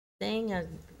thing, a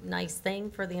nice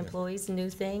thing for the employees, new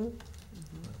thing.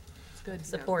 It's good.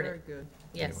 Support Very it. good.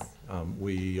 Yes.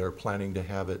 We are planning to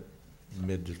have it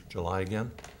mid-July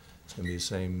again. It's going to be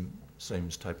the same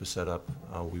type of setup.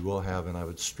 We will have, and I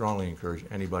would strongly encourage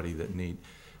anybody that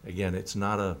again, it's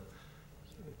not a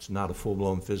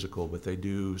full-blown physical, but they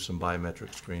do some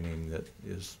biometric screening that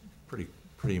is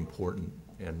pretty important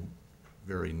and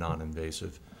very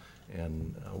non-invasive.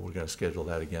 And we're going to schedule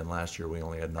that again. Last year, we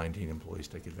only had 19 employees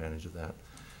take advantage of that.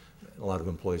 A lot of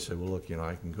employees say, well, look,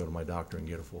 I can go to my doctor and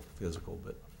get a full physical,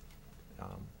 but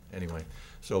anyway.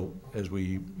 So as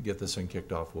we get this thing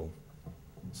kicked off, we'll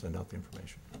send out the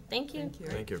information. Thank you. Thank you.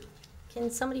 Thank you.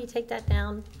 Can somebody take that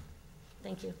down?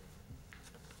 Thank you.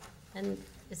 And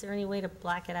is there any way to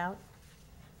black it out?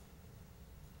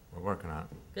 We're working on it.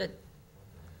 Good.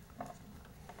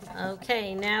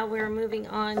 Okay, now we're moving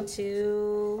on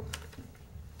to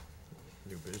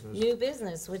New business? new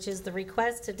business, which is the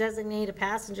request to designate a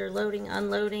passenger loading,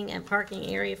 unloading, and parking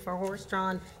area for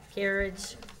horse-drawn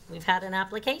carriage. We've had an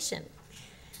application.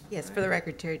 Yes, for the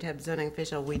record, Terry Tubbs, zoning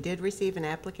official, we did receive an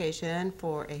application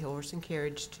for a horse and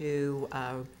carriage to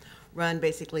run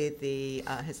basically the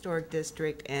historic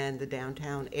district and the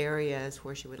downtown areas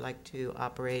where she would like to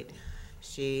operate.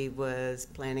 She was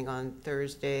planning on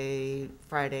Thursday,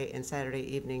 Friday, and Saturday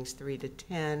evenings, 3 to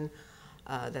 10.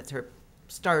 That's her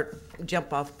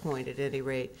jump-off point at any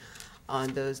rate. On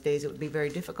those days, it would be very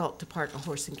difficult to park a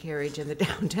horse and carriage in the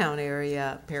downtown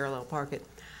area, parallel park it.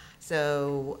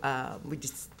 So we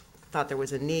just thought there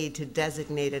was a need to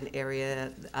designate an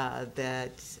area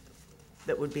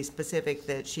that would be specific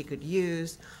that she could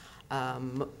use.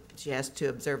 She has to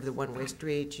observe the one-way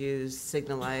street,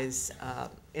 signalize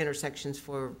intersections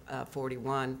for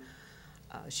 41.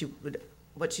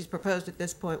 What she's proposed at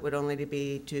this point would only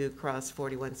be to cross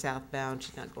 41 southbound.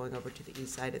 She's not going over to the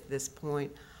east side at this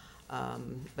point,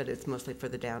 but it's mostly for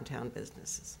the downtown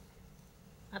businesses.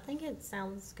 I think it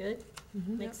sounds good.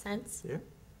 Makes sense. Yeah.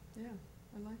 Yeah,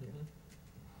 I like it.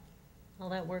 All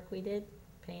that work we did,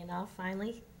 paying off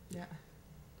finally. Yeah.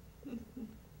 Yeah,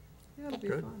 it'll be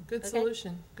Good. fun. Good Okay.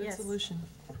 solution. Good Yes. solution.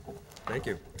 Thank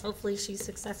you. Hopefully she's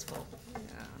successful.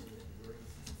 Yeah.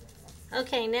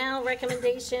 Okay, now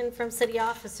recommendation from city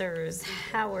officers.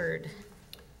 Howard.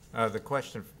 We had a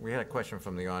question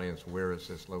from the audience, where is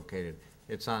this located?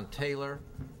 It's on Taylor,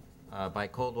 by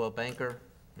Coldwell Banker,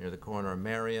 near the corner of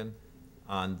Marion,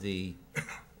 on the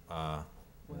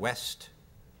west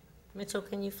Mitchell,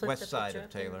 can you flip the picture side of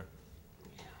up there? Taylor.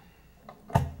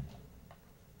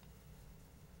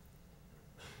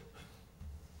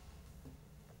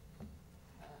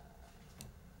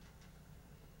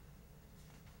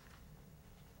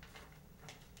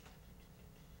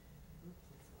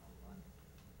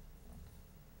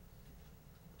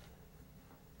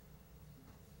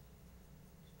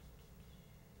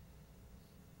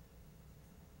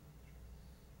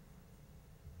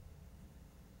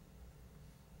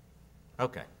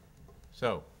 Okay,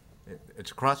 so it's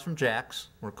across from Jack's,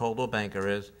 where Coldwell Banker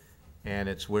is, and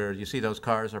it's where, you see those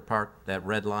cars are parked, that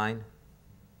red line,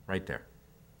 right there.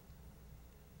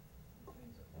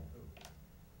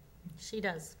 She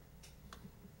does.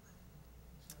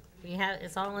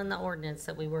 It's all in the ordinance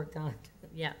that we worked on.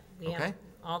 Yeah, we have Okay.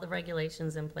 all the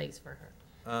regulations in place for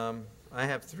her. I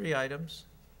have 3 items.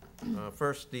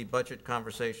 First, the budget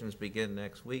conversations begin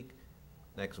next week,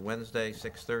 next Wednesday,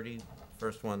 6:30.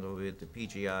 First one will be at the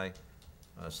PGI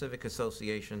Civic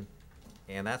Association,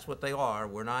 and that's what they are.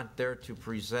 We're not there to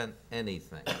present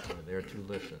anything. We're there to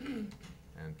listen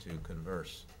and to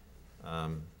converse.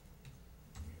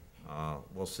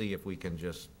 We'll see if we can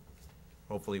just,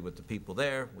 hopefully with the people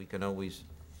there, we can always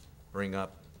bring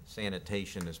up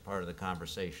sanitation as part of the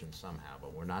conversation somehow,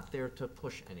 but we're not there to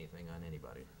push anything on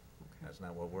anybody. That's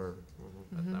not what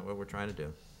we're trying to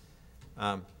do.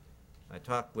 I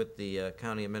talked with the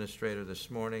county administrator this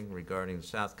morning regarding the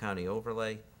South County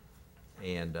overlay,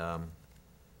 and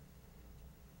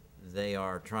they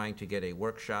are trying to get a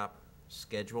workshop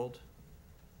scheduled.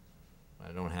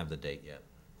 I don't have the date yet,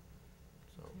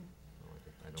 so.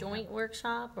 I don't Joint have-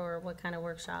 workshop, or what kind of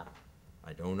workshop?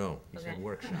 I don't know. He said Okay.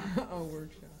 workshop. Oh,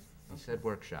 workshop. He said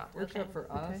workshop. Workshop for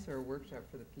us Okay. or workshop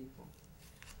for the people?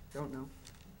 Don't know.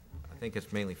 I think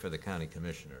it's mainly for the county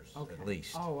commissioners, Okay. at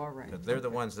least. Oh, all right. Because they're the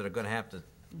Okay. ones that are gonna have to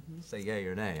say yay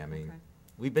or nay. I mean, Okay.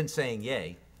 we've been saying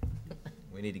yay.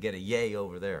 We need to get a yay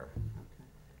over there.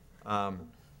 Okay.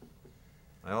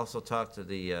 I also talked to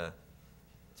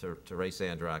to Ray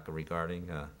Sandraka regarding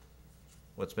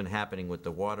what's been happening with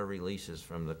the water releases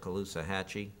from the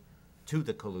Caloosahatchee to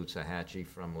the Caloosahatchee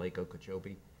from Lake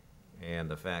Okeechobee, and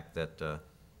the fact that a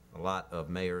lot of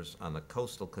mayors on the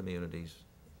coastal communities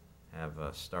have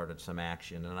started some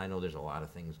action, and I know there's a lot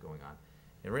of things going on.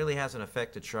 It really hasn't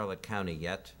affected Charlotte County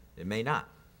yet. It may not.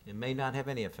 It may not have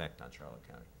any effect on Charlotte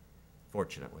County,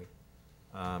 fortunately.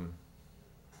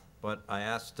 But I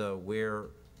asked where,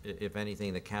 if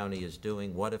anything, the county is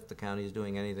doing. What if the county is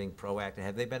doing anything proactive?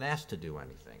 Have they been asked to do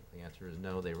anything? The answer is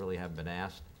no, they really haven't been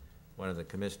asked. One of the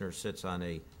commissioners sits on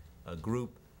a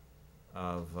group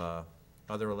of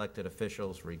other elected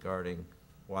officials regarding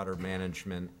water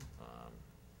management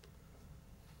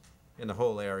in the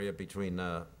whole area between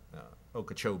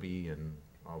Okeechobee and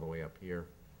all the way up here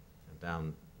and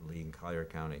down Lee and Collier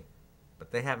County.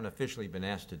 But they haven't officially been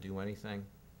asked to do anything.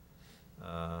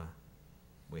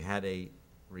 We had a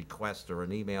request or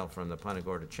an email from the Punta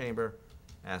Gorda Chamber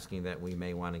asking that we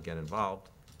may want to get involved.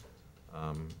 You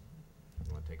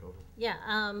want to take over? Yeah,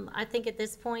 I think at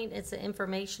this point, it's an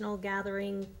informational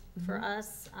gathering for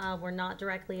us. We're not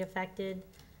directly affected.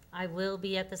 I will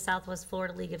be at the Southwest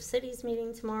Florida League of Cities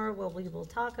meeting tomorrow where we will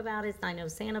talk about it. I know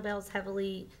Sanibel's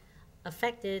heavily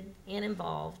affected and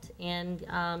involved, and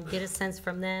get a sense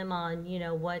from them on, you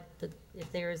know, what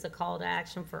if there is a call to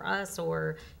action for us,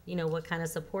 or, you know, what kind of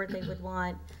support they would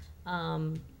want. I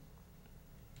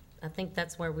think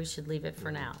that's where we should leave it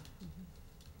for now.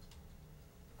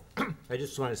 I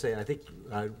just want to say, I think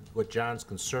what John's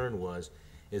concern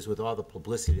is with all the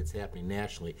publicity that's happening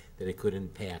nationally, that it could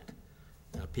impact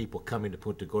people coming to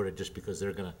Punta Gorda just because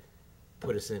they're going to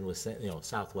put us in with, you know,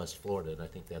 Southwest Florida, and I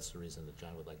think that's the reason that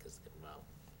John would like us to get involved.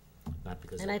 Not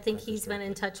because. And I think he's been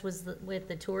in touch with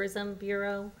the Tourism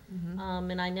Bureau.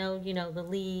 And I know, you know, the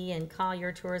Lee and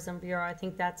Collier Tourism Bureau, I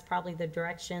think that's probably the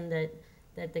direction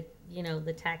that the, you know,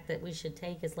 the tack that we should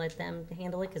take is let them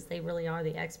handle it, because they really are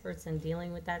the experts in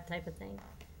dealing with that type of thing.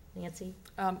 Nancy?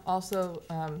 Also,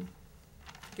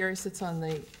 Gary sits on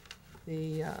the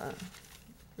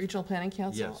Regional Planning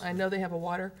Council. Yes. I know they have a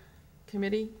water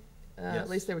committee, Yes. at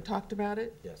least they were talked about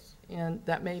it, Yes. and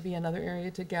that may be another area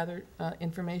to gather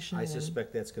information. I and-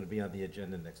 suspect that's going to be on the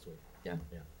agenda next week. Yeah.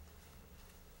 Yeah.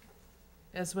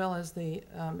 As well as the,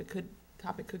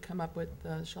 topic could come up with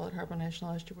the Charlotte Harbor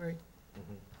National Estuary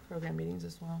program meetings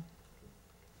as well.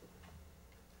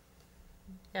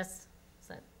 Yes? Is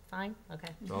that fine? Okay.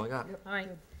 That's all I got. All right.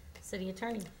 City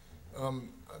Attorney?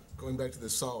 Going back to the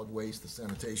solid waste, the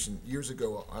sanitation, years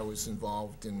ago, I was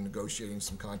involved in negotiating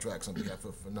some contracts on behalf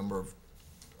of a number of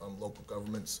local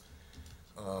governments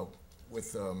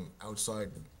with outside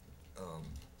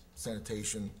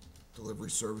sanitation delivery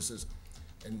services.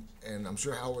 And I'm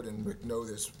sure Howard and Rick know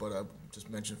this, but I'll just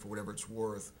mention for whatever it's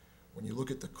worth, when you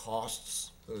look at the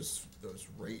costs, those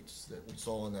rates that we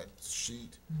saw on that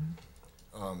sheet,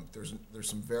 there's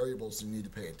some variables you need to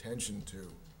pay attention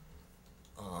to.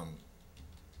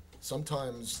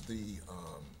 Sometimes the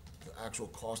actual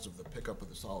cost of the pickup of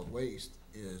the solid waste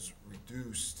is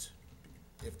reduced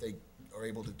if they are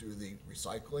able to do the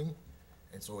recycling,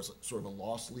 and so it's sort of a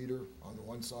loss leader on the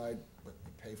one side, but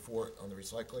you pay for it on the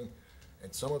recycling.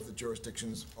 And some of the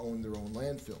jurisdictions own their own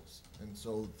landfills, and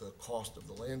so the cost of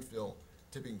the landfill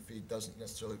tipping fee doesn't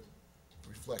necessarily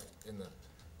reflect in the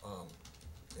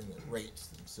rates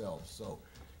themselves. So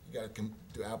you gotta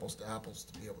do apples to apples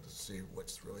to be able to see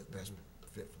what's really the best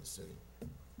fit for the city.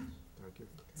 Thank you.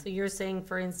 So you're saying,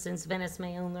 for instance, Venice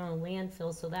may own their own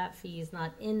landfill, so that fee is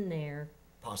not in there?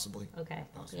 Possibly. Okay,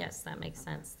 Possibly. yes, that makes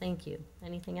sense. Thank you.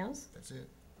 Anything else? That's it.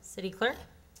 City Clerk?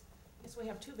 Yes, we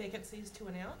have 2 vacancies to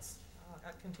announce.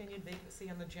 A continued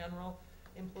vacancy on the General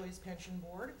Employees Pension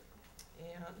Board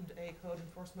and a Code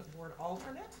Enforcement Board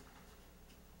alternate.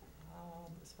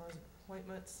 As far as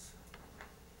appointments,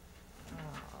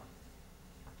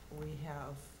 we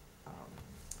have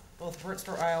both Burnt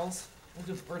Isles.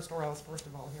 We'll do Burnt Isles first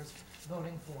of all. Here's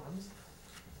voting forms.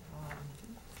 Oh.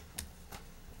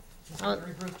 Mr.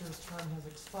 Gary Brewster's term has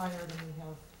expired, and we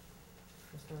have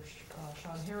Mr.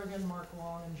 Sean Harrigan, Mark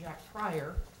Long, and Jack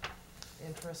Pryor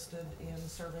interested in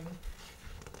serving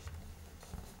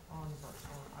on Burnt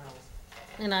Isles.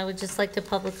 And I would just like to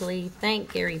publicly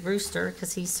thank Gary Brewster,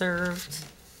 because he served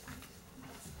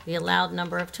the allowed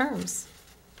number of terms.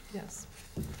 Yes.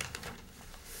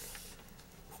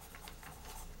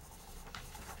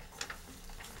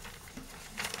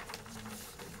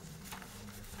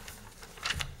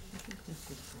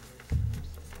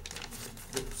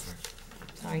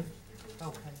 Sorry.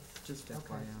 Okay, Just Okay,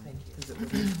 FYI. thank you. 'Cause it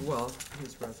was, well,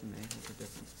 his resume has a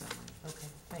different spelling. okay,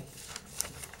 thank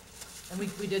you.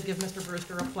 And we did give Mr.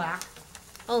 Brewster a plaque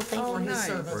Oh, thank for you. his nice.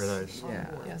 service Very nice. on the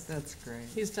Yeah, board. Yes. that's great.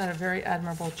 He's done a very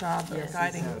admirable job of Yes, he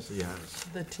guiding Yes, he has.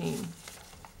 the team.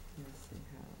 Yes, he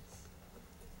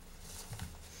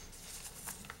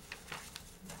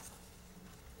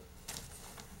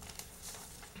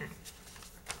has.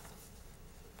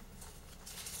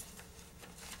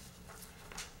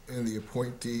 And the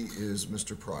appointee is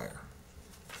Mr. Pryor.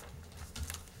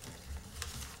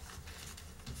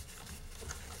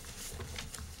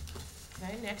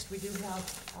 Okay, next we do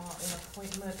have an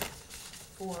appointment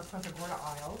for Punta Gorda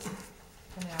Isles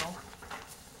Canal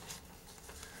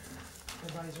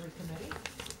Advisory Committee.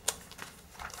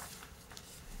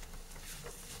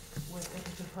 With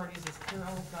interested parties is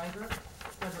Carol Geiger,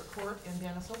 Frederick Court, and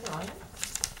Dennis O'Brien.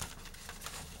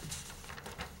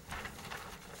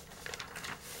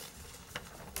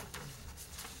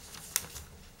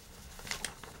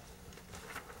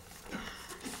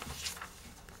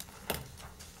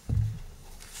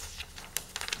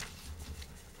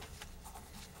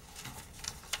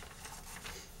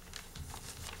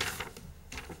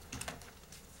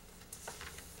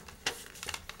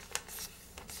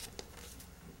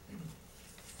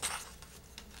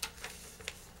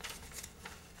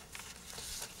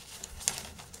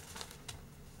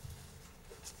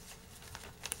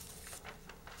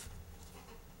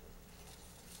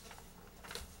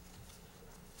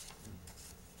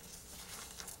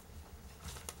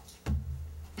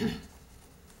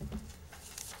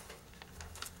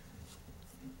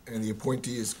 And the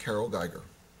appointee is Carol Geiger.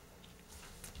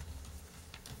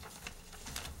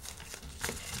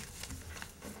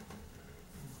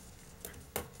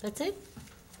 That's it?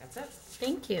 That's it.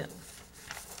 Thank you.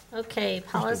 Okay,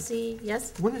 policy,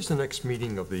 yes? When is the next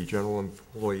meeting of the General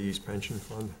Employees Pension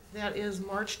Fund? That is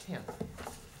March 10th.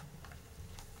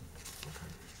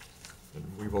 And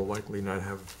we will likely not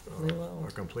have We will.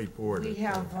 a complete board. We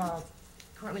have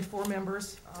currently 4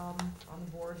 members on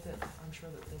the board that I'm sure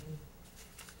that they can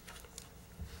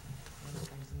handle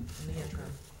things in the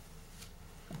interim.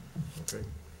 Okay.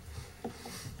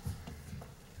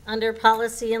 Under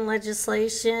policy and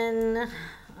legislation,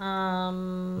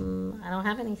 I don't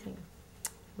have anything.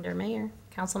 Under mayor,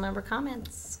 council member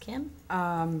comments. Kim?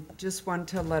 Just want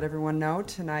to let everyone know,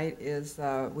 tonight is,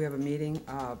 we have a meeting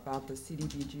about the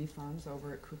CDBG funds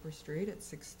over at Cooper Street at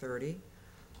 6:30.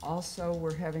 Also,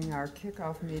 we're having our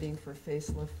kickoff meeting for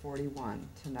Facelift 41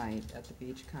 tonight at the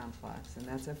Beach Complex, and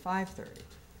that's at 5:30.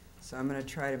 So I'm gonna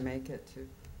try to make it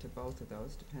to both of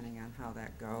those, depending on how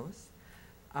that goes.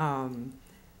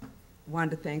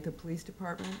 Wanted to thank the police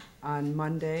department. On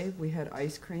Monday, we had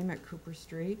ice cream at Cooper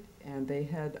Street, and they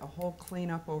had a whole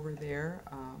cleanup over there.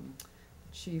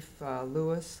 Chief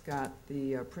Lewis got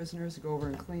the prisoners to go over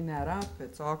and clean that up.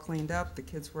 It's all cleaned up. The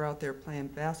kids were out there playing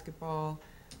basketball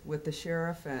with the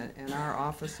sheriff and our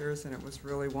officers, and it was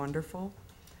really wonderful.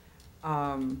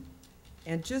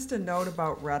 And just a note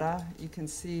about Retta, you can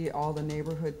see all the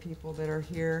neighborhood people that are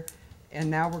here. And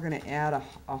now we're gonna add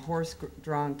a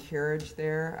horse-drawn carriage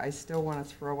there. I still wanna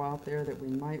throw out there that we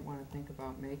might wanna think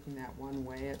about making that one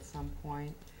way at some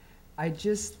point. I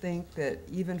just think that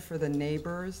even for the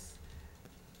neighbors,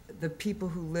 the people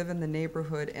who live in the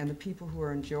neighborhood and the people who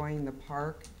are enjoying the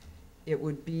park, it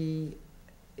would be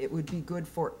good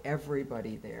for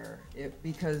everybody there.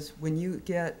 Because when you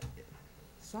get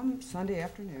some Sunday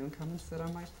afternoon, come and sit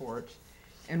on my porch,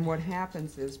 and what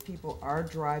happens is people are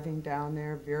driving down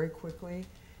there very quickly,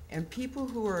 and people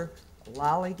who are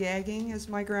lollygagging, as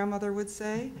my grandmother would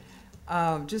say,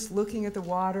 just looking at the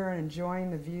water and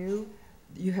enjoying the view.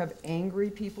 You have angry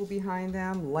people behind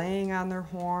them, laying on their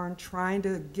horn, trying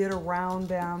to get around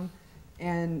them,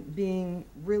 and being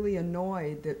really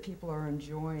annoyed that people are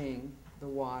enjoying the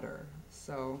water.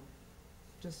 So,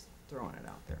 just throwing it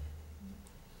out there.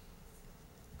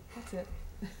 That's it.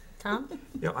 Tom?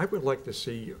 Yeah, I would like to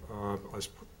see us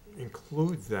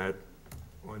include that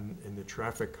in the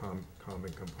traffic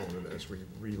calming component as we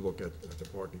relook at the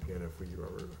park again, if we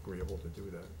are agreeable to do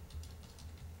that.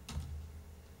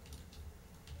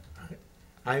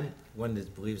 I'm one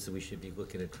that believes that we should be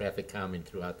looking at traffic calming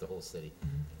throughout the whole city.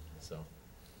 So,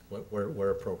 where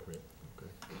appropriate. Okay.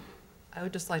 I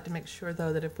would just like to make sure,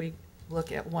 though, that if we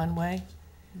look at one way,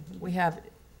 we have,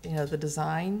 the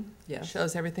design Yes.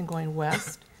 shows everything going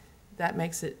west. That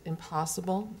makes it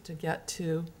impossible to get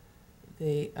to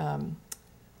the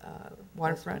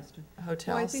waterfront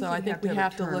hotel. Well, So I think we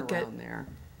have to look at, turnaround there.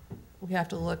 we have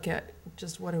to look at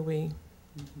just what are we,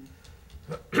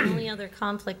 The only other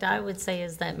conflict I would say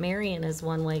is that Marion is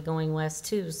one way going west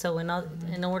too. So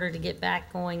in order to get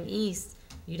back going east,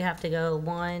 you'd have to go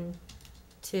 1,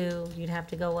 2, you'd have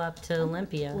to go up to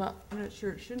Olympia. well, I'm not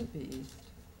sure, it shouldn't be east.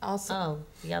 also. Oh,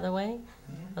 the other way?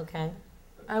 Okay.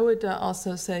 I would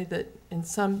also say that in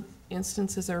some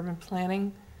instances, urban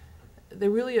planning, they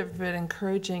really have been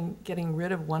encouraging getting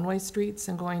rid of one-way streets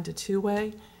and going to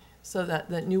two-way, so that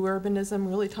the new urbanism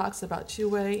really talks about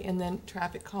two-way and then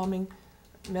traffic calming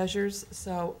measures.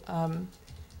 So,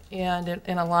 and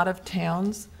in a lot of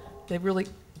towns, they've really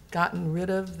gotten rid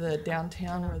of the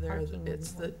downtown where Parking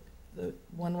it's anymore. the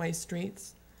one-way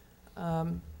streets.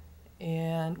 And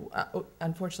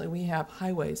unfortunately, we have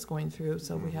highways going through,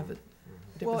 so we have a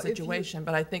Well, different if you- situation.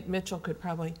 But I think Mitchell could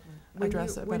probably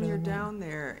address it better When you're than me. down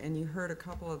there and you heard a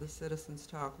couple of the citizens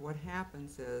talk, what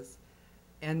happens is,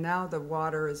 and now the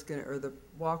water is gonna, or the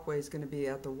walkway is gonna be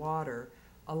at the water,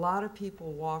 a lot of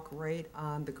people walk right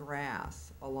on the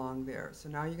grass along there. So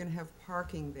now you're gonna have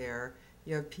parking there,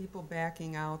 you have people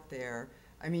backing out there.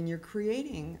 I mean, you're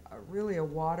creating really a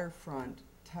waterfront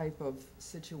type of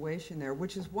situation there,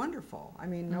 which is wonderful. I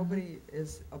mean, nobody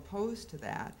is opposed to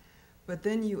that. But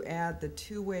then you add the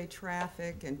two-way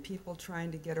traffic and people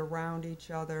trying to get around each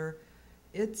other.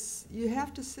 You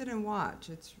have to sit and watch.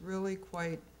 It's really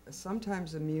quite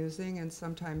sometimes amusing and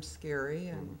sometimes scary,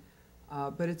 and,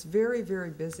 but it's very, very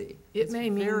busy. It may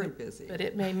mean, very busy. but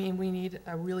it may mean we need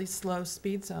a really slow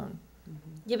speed zone.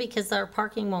 Yeah, because our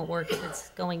parking won't work if it's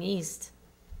going east.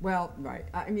 Well, right,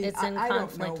 I mean, It's in I don't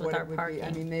know conflict with what our it would be. I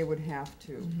parking. mean, they would have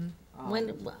to.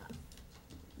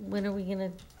 When are we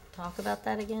gonna talk about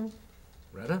that again?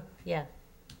 Retta? Yeah.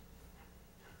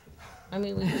 I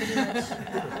mean, we pretty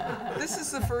much, This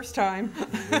is the first time.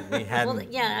 We hadn't. well,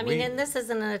 yeah, I mean, and this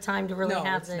isn't a time to really No,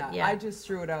 have it's the, not. I yeah, just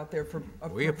threw it out there for.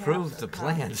 We perhaps approved a the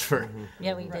comment. plans for,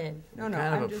 yeah, we did. No, no,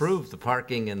 kind I'm of just. approved the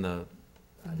parking and the,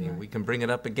 I mean, we can bring it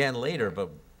up again later, but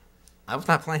I was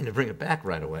not planning to bring it back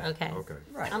right away. Okay. Okay.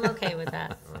 Right. I'm okay with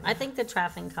that. I think the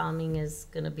traffic calming is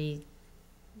gonna be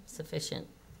sufficient.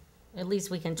 At least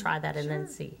we can try that and then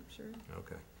Sure. see. Sure.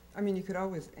 Okay. I mean, you could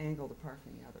always angle the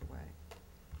parking the other way.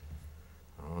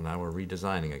 Oh, now we're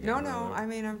redesigning again. No, no, I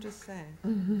mean, I'm just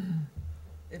saying.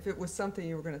 If it was something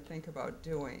you were gonna think about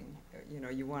doing, you know,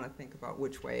 you wanna think about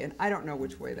which way, and I don't know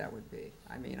which way that would be.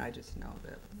 I mean, I just know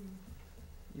that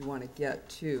you wanna get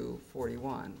to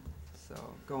 41, so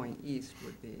going east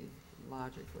would be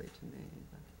logically to me,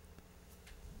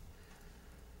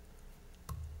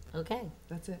 but Okay.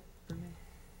 that's it for me.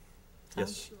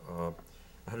 Yes, I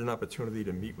had an opportunity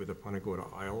to meet with the Punta Gorda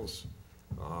Isles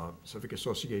Civic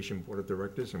Association Board of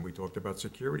Directors, and we talked about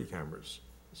security cameras,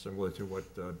 similar to what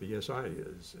BSI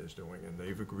is doing, and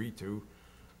they've agreed to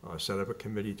set up a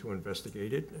committee to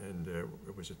investigate it, and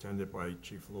it was attended by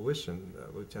Chief Lewis and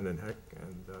Lieutenant Heck,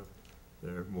 and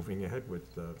they're moving ahead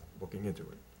with looking into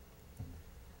it.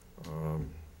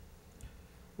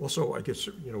 Also, I guess,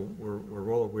 you know,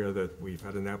 we're all aware that we've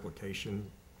had an application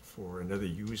for another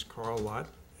used car lot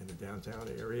in the downtown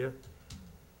area.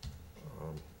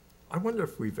 I wonder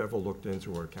if we've ever looked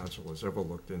into, or council has ever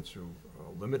looked into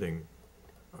limiting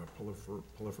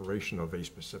proliferation of a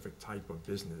specific type of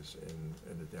business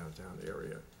in the downtown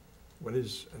area. When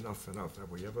is enough enough? Have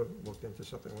we ever looked into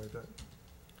something like that?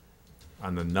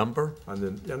 On the number, On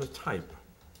the type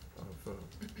of,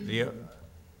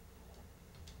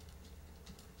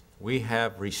 we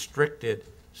have restricted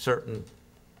certain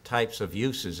types of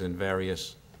uses in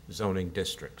various zoning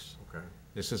districts. okay.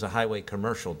 This is a highway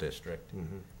commercial district,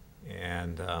 Mhm.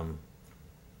 and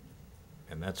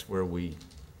that's where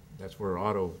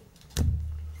auto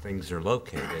things are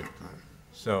located.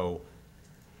 So,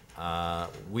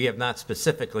 we have not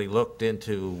specifically looked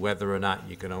into whether or not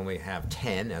you can only have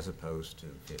 10 as opposed to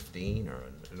 15, or,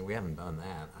 we haven't done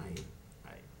that.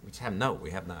 We just have not.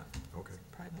 Okay.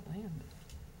 Private land.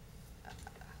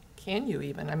 Can you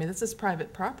even? I mean, this is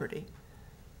private property.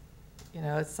 You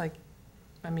know, it's like,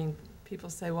 I mean, people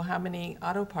say, well, how many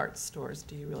auto parts stores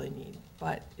do you really need?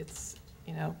 But it's,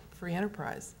 you know, free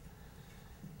enterprise.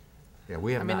 Yeah,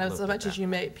 we I have mean, not as looked at much as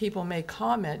that. people may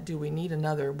comment, do we need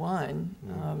another one?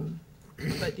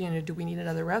 Mm-hmm. But, you know, do we need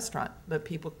another restaurant? But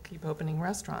people keep opening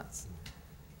restaurants.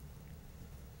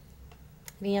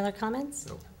 Any other comments?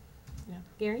 No. Yeah.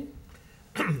 Gary?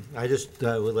 I just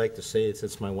would like to say,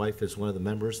 since my wife is one of the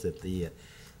members, that the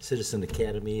Citizen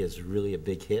Academy is really a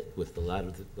big hit with a lot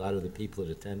of the people that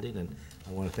are attending, and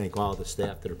I want to thank all the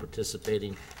staff that are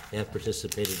participating, have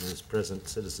participated in this present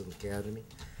Citizen Academy.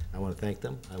 I want to thank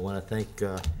them. I want to thank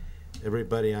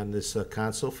everybody on this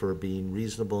council for being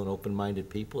reasonable and open-minded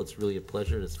people. It's really a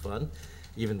pleasure. It's fun,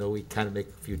 even though we kind of make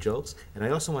a few jokes. And I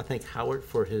also want to thank Howard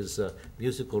for his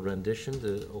musical rendition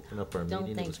to open up our Don't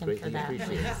meeting. It was thank him for greatly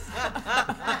that,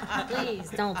 appreciated. Please,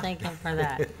 don't thank him for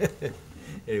that.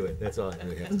 Anyway, that's all I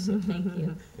really have to say. Thank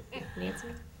you. Nancy?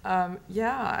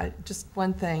 Just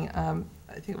one thing.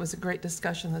 I think it was a great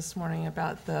discussion this morning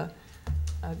about the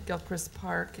Gilchrist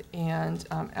Park, and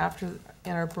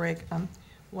in our break,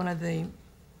 one of the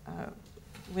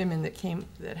women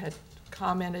that had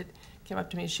commented came up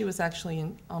to me. She was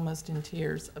actually almost in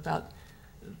tears about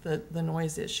the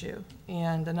noise issue.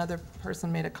 And another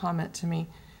person made a comment to me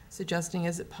suggesting,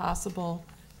 is it possible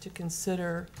to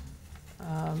consider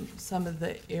some of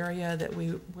the area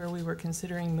where we were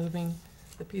considering moving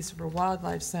the Peace River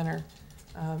Wildlife Center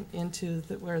into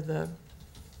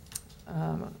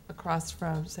across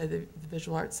from, say, the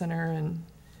Visual Arts Center and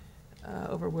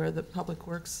over where the Public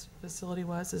Works facility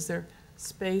was. Is there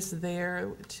space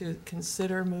there to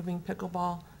consider moving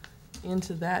pickleball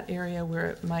into that area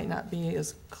where it might not be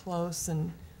as close?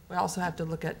 And we also have to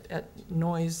look at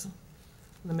noise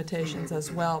limitations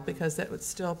as well, because that would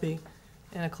still be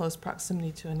in a close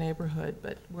proximity to a neighborhood,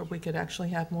 but where we could actually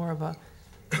have more of a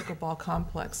pickleball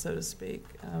complex, so to speak.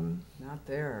 Not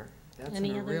there. That's in Any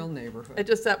a other- real neighborhood.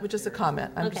 That was just a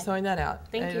comment. I'm just Okay. throwing that out.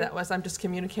 Thank you. I'm just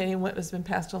communicating what has been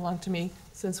passed along to me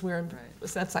since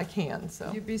since I can,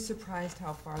 so. You'd be surprised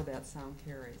how far that sound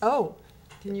carries. Oh,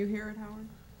 Can you hear it, Howard?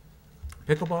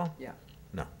 Pickleball? Yeah.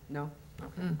 No. No?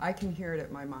 Okay. I can hear it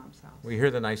at my mom's house. We hear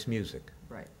the nice music,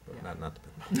 Right, but yeah. not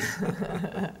the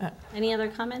pickleball. Any other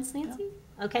comments, Nancy?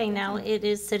 Okay, now it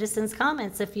is citizens'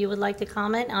 comments. If you would like to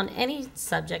comment on any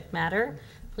subject matter,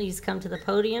 please come to the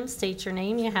podium, state your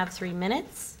name. You have 3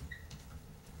 minutes.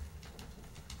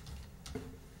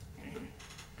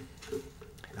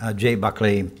 Jay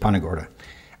Buckley, Punta Gorda.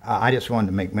 I just wanted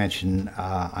to make mention,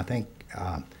 I think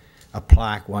a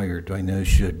plaque while you're doing those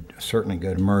should certainly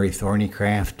go to Murray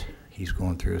Thornycraft. He's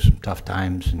going through some tough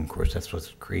times, and of course that's what's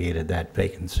created that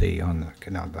vacancy on the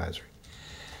Canal Advisory.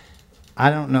 I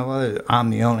don't know whether I'm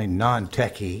the only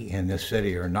non-techie in this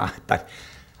city or not, but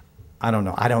I don't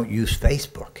know. I don't use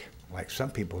Facebook. Like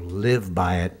some people live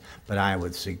by it, but I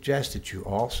would suggest that you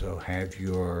also have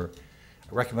your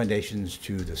recommendations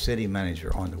to the city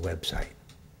manager on the website.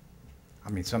 I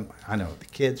mean, I know the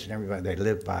kids and everybody, they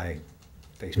live by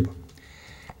Facebook.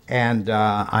 And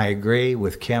I agree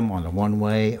with Kim on the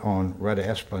one-way on Retta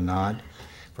Esplanade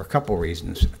for a couple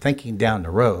reasons. Thinking down the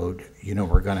road, you know,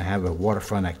 we're going to have a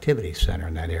waterfront activity center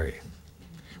in that area,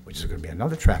 which is going to be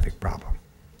another traffic problem.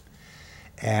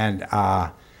 And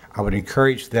I would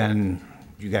encourage then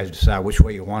you guys decide which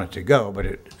way you want it to go, but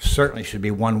it certainly should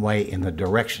be one way in the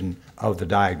direction of the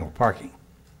diagonal parking,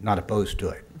 not opposed to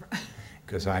it.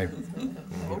 Because I've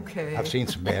Okay. seen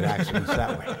some bad accidents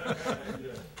that way.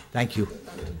 Thank you.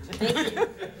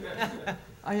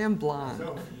 I am blonde.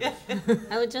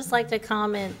 I would just like to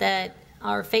comment that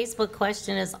our Facebook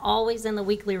question is always in the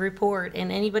weekly report,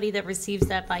 and anybody that receives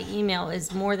that by email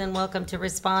is more than welcome to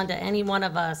respond to any one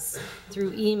of us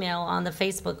through email on the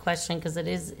Facebook question, because it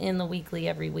is in the weekly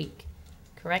every week,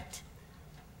 correct?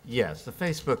 Yes, the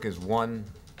Facebook is one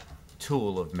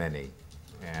tool of many,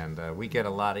 and we get a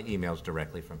lot of emails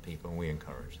directly from people, and we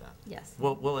encourage that. Yes,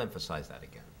 We'll emphasize that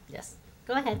again. yes.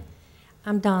 Go ahead.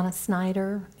 I'm Donna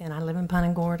Snyder, and I live in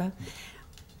Punta Gorda.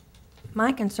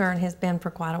 My concern has been for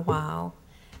quite a while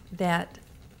that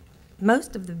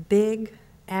most of the big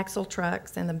axle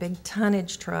trucks and the big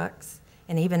tonnage trucks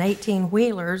and even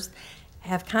 18-wheelers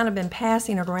have kind of been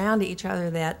passing it around to each other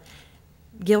that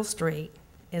Gill Street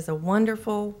is a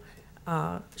wonderful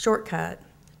shortcut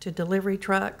to delivery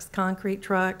trucks, concrete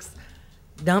trucks,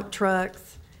 dump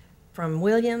trucks from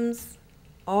Williams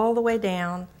all the way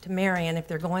down to Marion if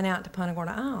they're going out to Punta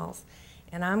Gorda Isles.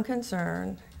 And I'm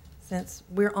concerned, since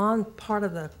we're on part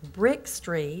of the brick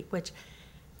street, which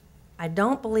I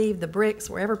don't believe the bricks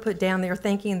were ever put down there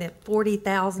thinking that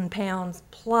 40,000 pounds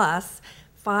plus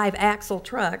 5-axle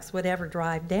trucks would ever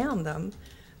drive down them.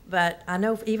 But I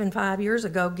know even 5 years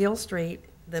ago, Gill Street,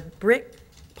 the brick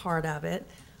part of it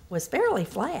was fairly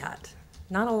flat,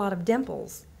 not a lot of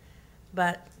dimples.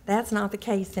 But that's not the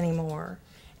case anymore.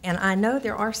 And I know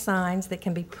there are signs that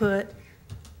can be put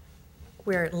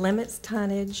where it limits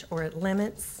tonnage or it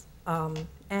limits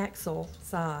axle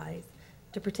size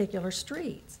to particular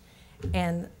streets.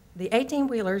 And the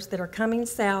 18-wheelers that are coming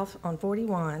south on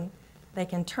 41, they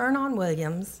can turn on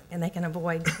Williams and they can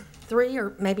avoid 3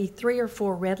 or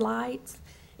 4 red lights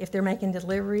if they're making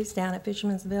deliveries down at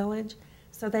Fisherman's Village.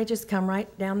 So they just come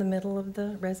right down the middle of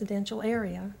the residential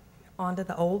area onto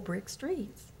the old brick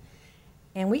streets.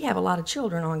 And we have a lot of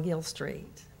children on Gill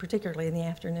Street, particularly in the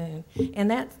afternoon.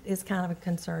 And that is kind of a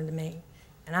concern to me.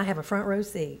 And I have a front row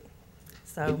seat.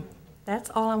 So that's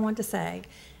all I want to say.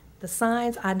 The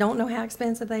signs, I don't know how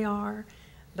expensive they are,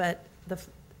 but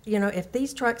if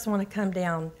these trucks want to come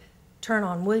down, turn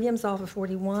on Williams off of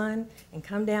 41 and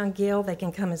come down Gill, they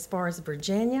can come as far as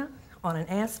Virginia on an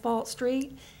asphalt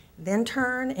street, then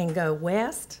turn and go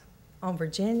west on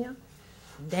Virginia,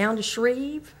 down to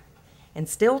Shreve, and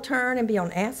still turn and be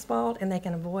on asphalt, and they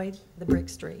can avoid the brick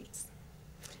streets.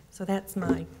 So that's what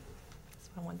I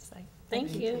wanted to say.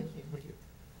 Thank you.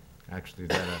 Actually,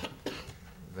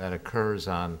 that occurs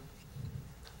on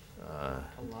A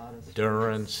lot of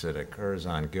Durance, it occurs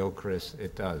on Gilchrist,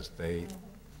 it does.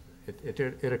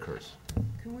 it occurs.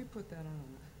 Can we put that on,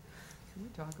 can we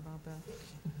talk about that?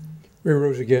 Ray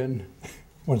Rose again,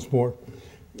 once more.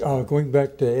 Going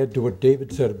back to add to what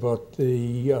David said about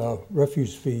the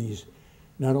refuse fees,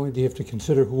 not only do you have to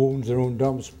consider who owns their own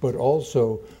dumps, but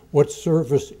also what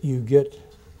service you get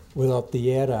without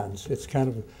the add-ons. It's kind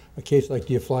of a case like,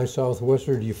 do you fly Southwest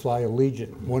or do you fly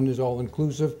Allegiant? One is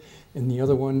all-inclusive, and the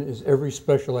other one is every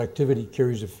special activity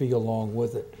carries a fee along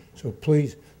with it. So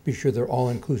please be sure they're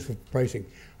all-inclusive pricing.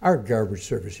 Our garbage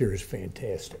service here is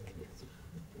fantastic.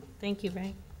 Thank you,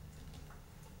 Ray.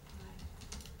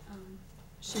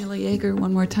 Sheila Yeager,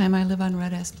 one more time. I live on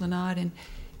Red Esplanade,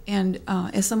 and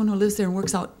as someone who lives there and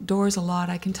works outdoors a lot,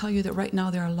 I can tell you that right now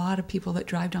there are a lot of people that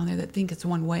drive down there that think it's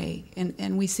one way,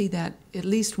 and we see that at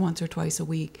least once or twice a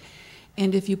week.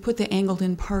 And if you put the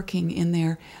angled-in parking in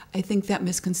there, I think that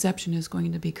misconception is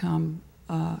going to become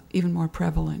even more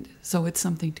prevalent. So it's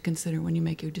something to consider when you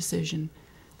make your decision,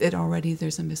 that already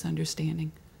there's a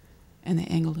misunderstanding, and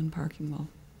the angled-in parking will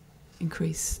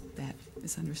increase that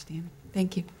misunderstanding.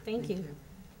 Thank you. Thank you.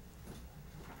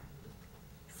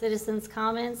 Citizens'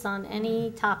 comments on any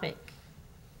topic?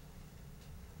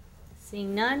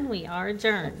 Seeing none, we are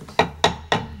adjourned.